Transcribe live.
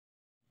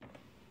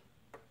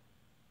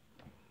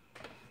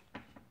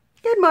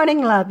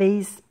morning,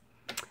 lovies.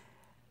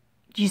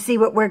 Do you see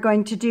what we're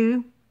going to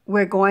do?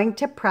 We're going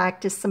to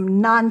practice some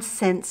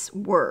nonsense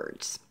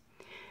words.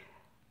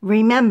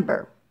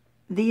 Remember,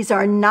 these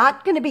are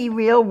not going to be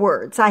real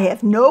words. I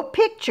have no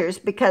pictures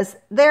because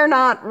they're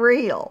not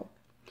real.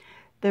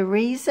 The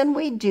reason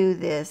we do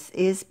this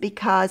is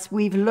because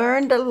we've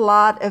learned a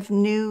lot of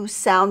new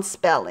sound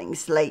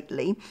spellings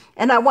lately,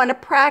 and I want to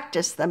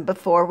practice them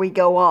before we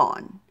go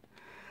on.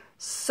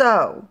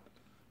 So,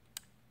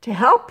 to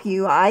help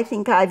you, I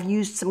think I've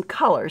used some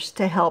colors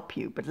to help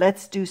you, but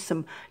let's do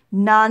some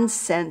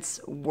nonsense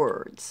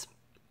words.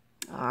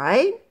 All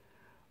right?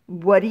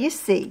 What do you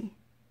see?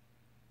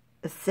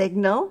 A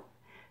signal.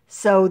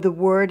 So the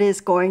word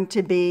is going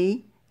to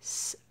be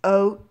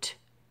soat,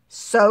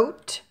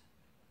 soat.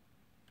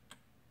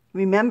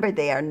 Remember,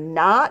 they are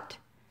not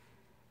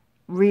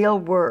real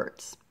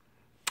words.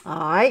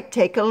 All right,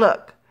 take a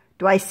look.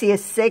 Do I see a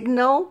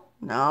signal?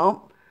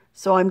 No.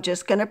 So I'm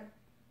just going to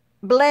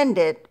blend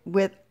it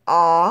with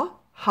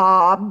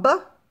hob.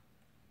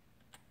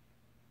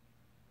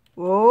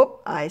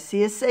 Whoop, I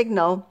see a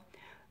signal.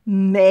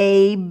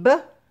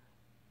 Mabe,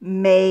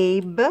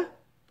 mabe.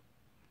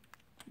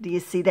 Do you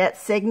see that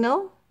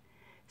signal?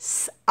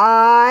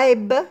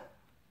 Sibe,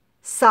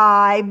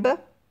 sibe.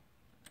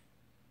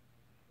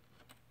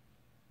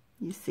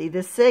 You see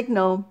the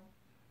signal.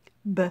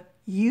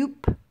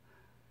 Bupe,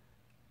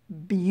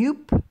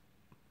 bupe.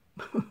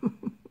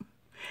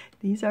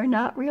 These are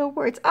not real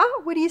words.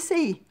 Oh, what do you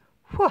see?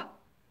 Wh,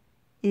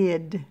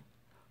 id,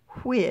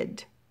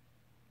 whid.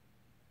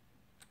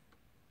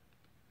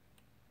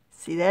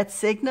 See that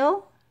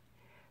signal?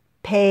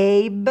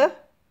 Pabe.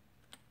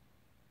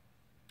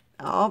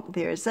 Oh,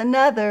 there's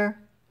another.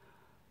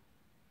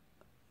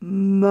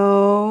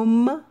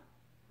 Mome.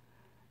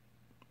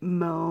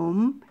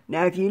 Mome.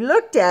 Now, if you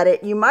looked at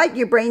it,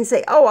 your brain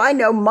say, oh, I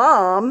know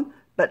mom,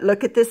 but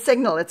look at this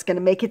signal. It's going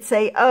to make it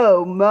say,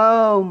 oh,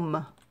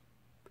 mome.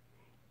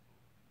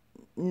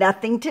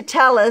 Nothing to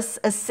tell us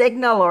a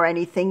signal or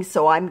anything,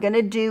 so I'm going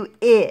to do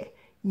it.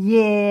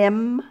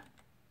 Yim.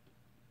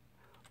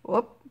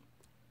 Whoop.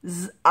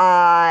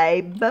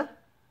 Zybe.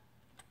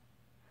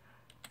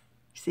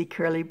 See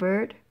curly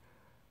bird?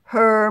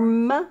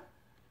 Herm.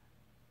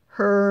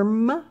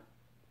 Herm.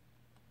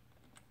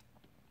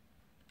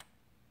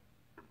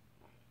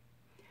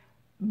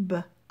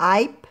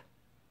 Bipe.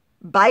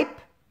 Bipe.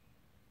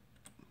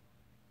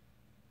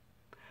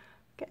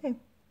 Okay.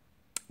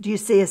 Do you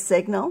see a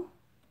signal?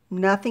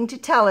 Nothing to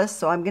tell us,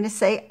 so I'm going to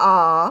say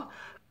ah.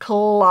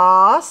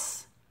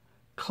 Kloss.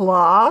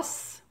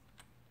 Kloss.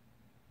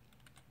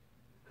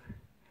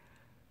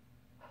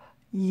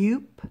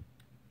 Yoop.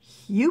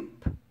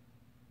 Yoop.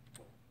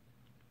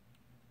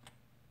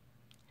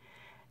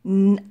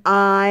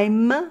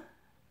 Nime.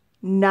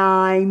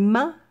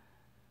 Nime.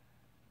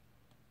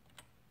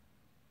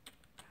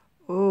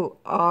 Oh,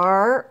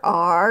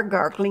 R,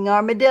 gargling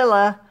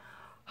armadillo.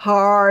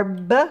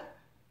 Harb.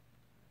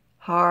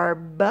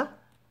 Harb.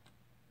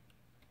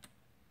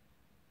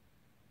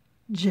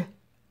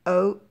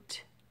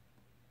 Jote.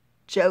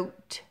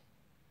 Jote.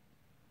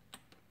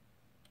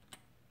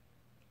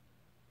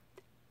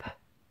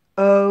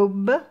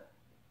 Pobe.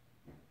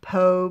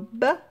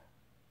 Pobe.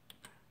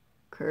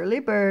 Curly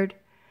bird.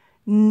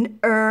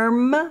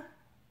 Nerm.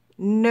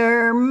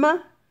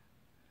 Nerm.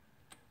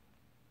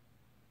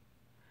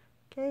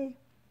 Okay.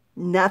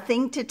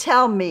 Nothing to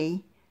tell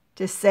me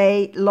to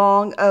say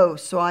long O,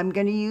 so I'm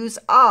going to use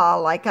ah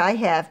like I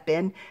have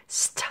been.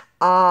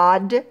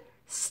 Stod.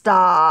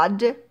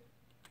 Stod.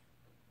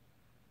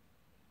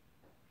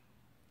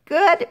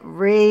 Good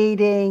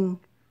reading,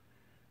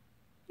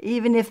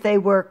 even if they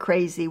were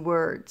crazy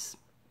words.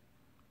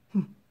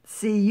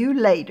 See you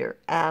later,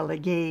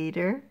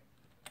 alligator.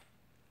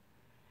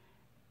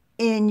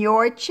 In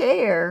your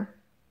chair,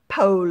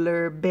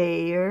 polar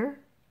bear.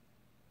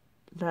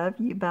 Love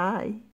you, bye.